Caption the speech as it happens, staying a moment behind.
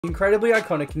Incredibly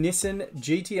iconic Nissan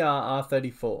GT-R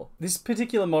R34. This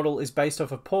particular model is based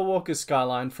off of Paul Walker's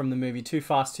Skyline from the movie Too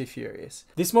Fast, Too Furious.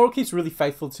 This model keeps really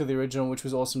faithful to the original, which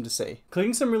was awesome to see,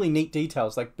 including some really neat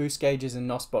details like boost gauges and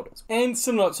NOS bottles, and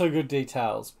some not so good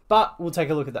details, but we'll take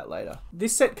a look at that later.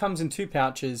 This set comes in 2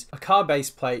 pouches, a car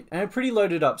base plate, and a pretty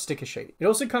loaded up sticker sheet. It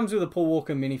also comes with a Paul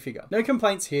Walker minifigure. No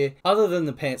complaints here, other than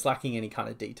the pants lacking any kind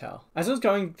of detail. As I was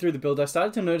going through the build, I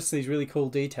started to notice these really cool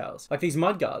details, like these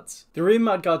mudguards. The rear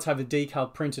mudguards have a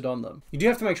decal printed on them. You do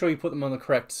have to make sure you put them on the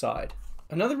correct side.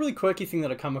 Another really quirky thing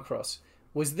that I come across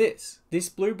was this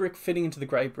blue brick fitting into the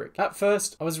grey brick. At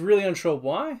first, I was really unsure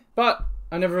why, but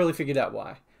I never really figured out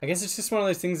why. I guess it's just one of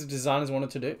those things that designers wanted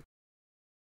to do.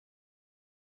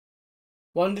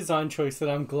 One design choice that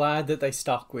I'm glad that they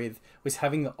stuck with was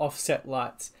having the offset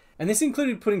lights, and this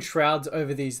included putting shrouds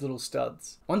over these little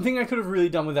studs. One thing I could have really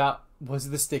done without was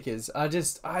the stickers. I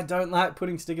don't like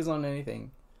putting stickers on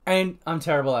anything. And I'm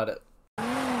terrible at it.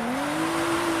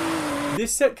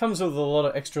 This set comes with a lot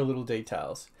of extra little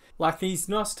details, like these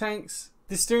NOS tanks,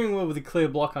 this steering wheel with a clear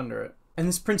block under it, and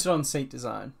this printed on seat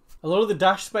design. A lot of the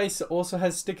dash space also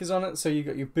has stickers on it, so you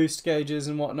got your boost gauges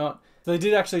and whatnot. So they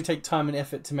did actually take time and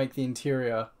effort to make the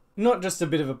interior, not just a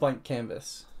bit of a blank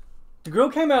canvas. The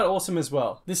grille came out awesome as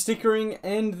well. The stickering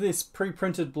and this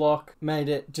pre-printed block made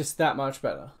it just that much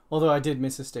better, although I did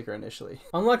miss a sticker initially.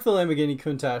 Unlike the Lamborghini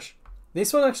Countach,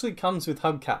 this one actually comes with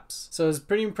hubcaps, so I was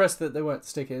pretty impressed that they weren't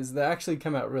stickers. They actually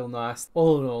come out real nice.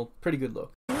 All in all, pretty good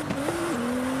look.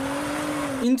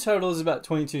 In total, there's about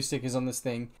 22 stickers on this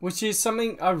thing, which is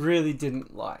something I really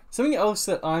didn't like. Something else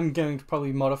that I'm going to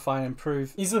probably modify and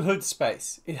improve is the hood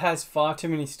space. It has far too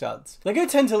many studs. LEGO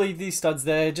tend to leave these studs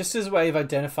there just as a way of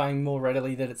identifying more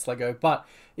readily that it's LEGO, but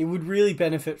it would really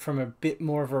benefit from a bit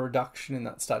more of a reduction in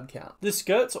that stud count. The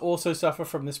skirts also suffer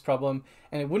from this problem,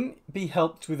 and it wouldn't be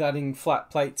helped with adding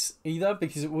flat plates either,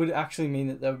 because it would actually mean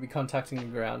that they would be contacting the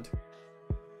ground.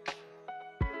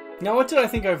 Now, what did I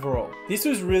think overall? This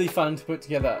was really fun to put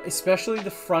together, especially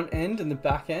the front end and the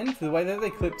back end. The way that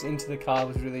they clipped into the car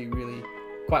was really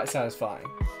quite satisfying.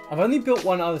 I've only built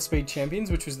one other Speed Champions,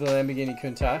 which was the Lamborghini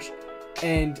Countach,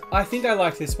 and I think I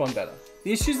like this one better.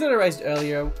 The issues that I raised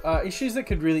earlier are issues that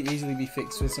could really easily be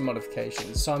fixed with some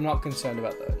modifications, so I'm not concerned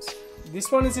about those.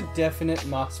 This one is a definite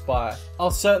must buy. I'll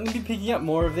certainly be picking up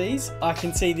more of these. I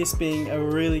can see this being a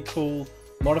really cool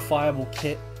modifiable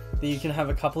kit that you can have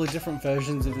a couple of different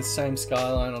versions of the same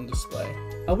Skyline on display.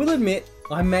 I will admit,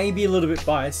 I may be a little bit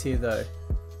biased here though.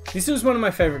 This was one of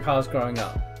my favourite cars growing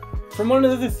up, from one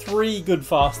of the 3 good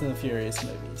Fast and the Furious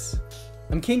movies.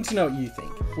 I'm keen to know what you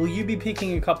think. Will you be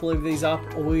picking a couple of these up,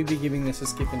 or will you be giving this a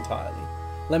skip entirely?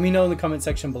 Let me know in the comment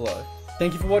section below.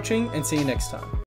 Thank you for watching, and see you next time.